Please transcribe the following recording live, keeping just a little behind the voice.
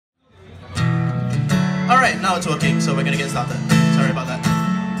Alright, now it's working, so we're gonna get started. Sorry about that.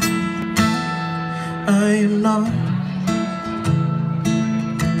 I am not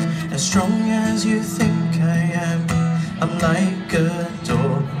as strong as you think I am. I'm like a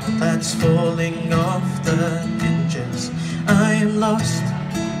door that's falling off the hinges. I am lost,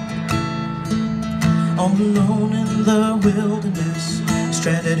 all alone in the wilderness,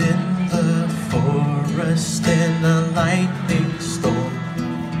 stranded in the forest in a lightning storm.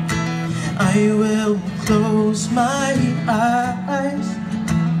 I will close my eyes,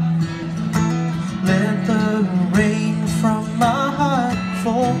 let the rain from my heart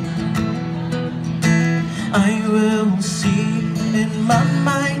fall. I will see in my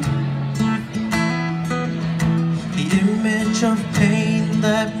mind the image of pain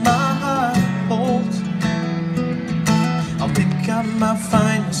that my heart holds. I'll pick up my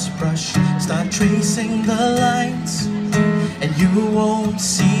finest brush, start tracing the lines, and you won't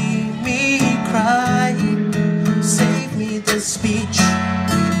see me cry. Save me the speech,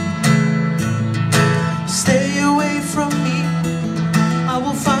 stay away from me. I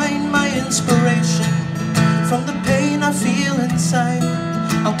will find my inspiration from the pain I feel inside.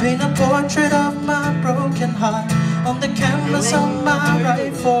 I'll paint a portrait of my broken heart on the canvas on my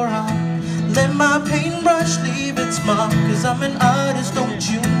right forearm. Let my paintbrush leave its mark, 'cause I'm an artist, don't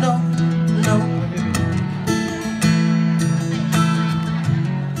you know? No.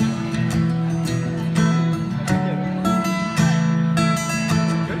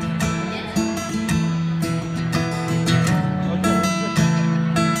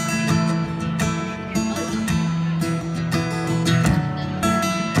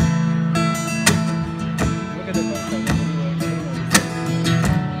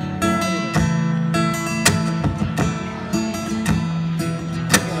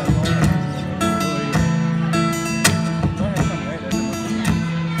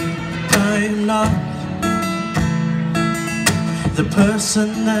 I'm not the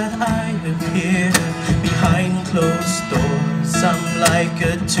person that I appear behind closed doors. I'm like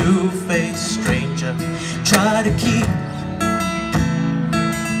a two-faced stranger, try to keep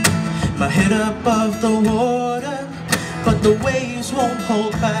my head above the water, but the waves won't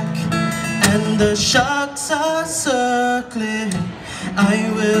hold back and the sharks are circling. I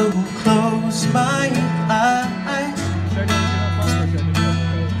will close my eyes,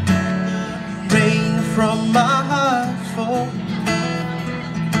 rain from my heart fall.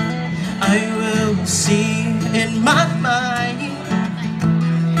 I will see in my mind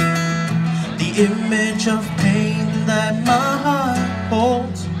the image of pain that my heart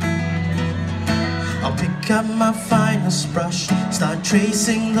holds. I'll pick up my finest brush, start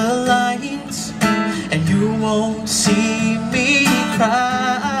tracing the lines, and you won't see me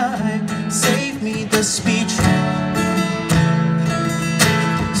cry. Save me the speech,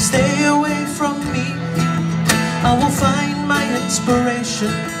 stay away from me. I will find my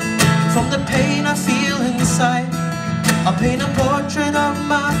inspiration from the pain I feel inside. I'll paint a portrait of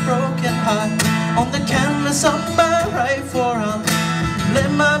my broken heart on the canvas on my right forearm. Let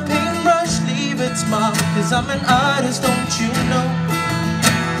my paintbrush leave its mark, 'cause I'm an artist, don't you know?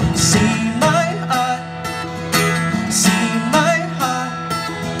 See my art, see my heart,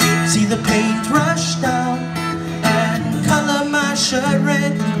 see the paint rush down and color my shirt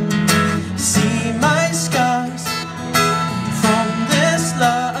red. See my scars from this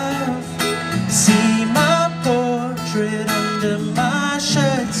love, see my portrait under my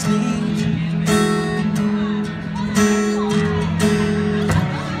shirt sleeve.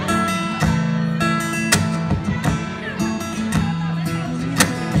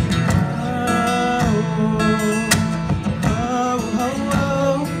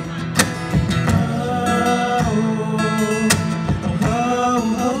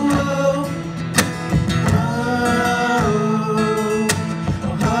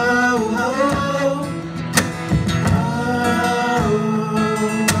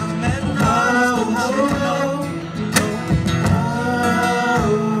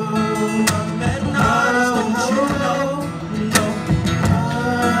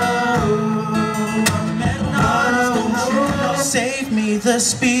 Save me the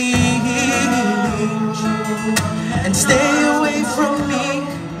speech and stay away from me.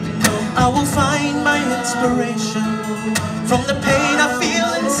 I will find my inspiration from the pain I feel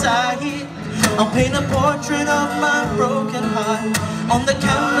inside. I'll paint a portrait of my broken heart on the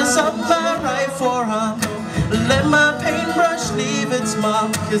canvas of my right forearm. Let my paintbrush leave its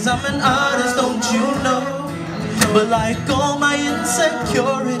mark, 'cause I'm an artist, don't you know? But like all my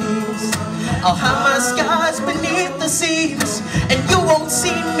insecurities, I'll have my scars beneath the seams, and you won't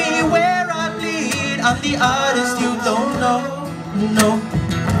see me where I bleed. I'm the artist you don't know, no.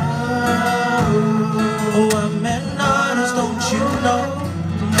 Oh,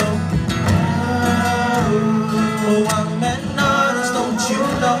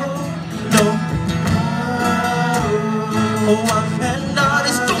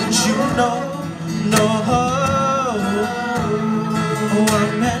 No,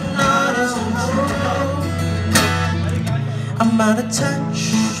 I'm not as I'm out of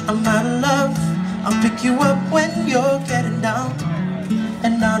touch, I'm out of love. I'll pick you up when you're getting down.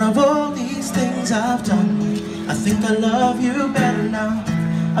 And out of all these things I've done, I think I love you better now.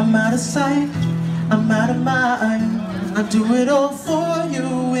 I'm out of sight, I'm out of mind. I do it all for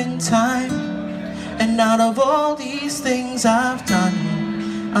you in time. And out of all these things I've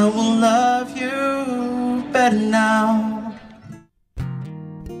done, I will love you better now.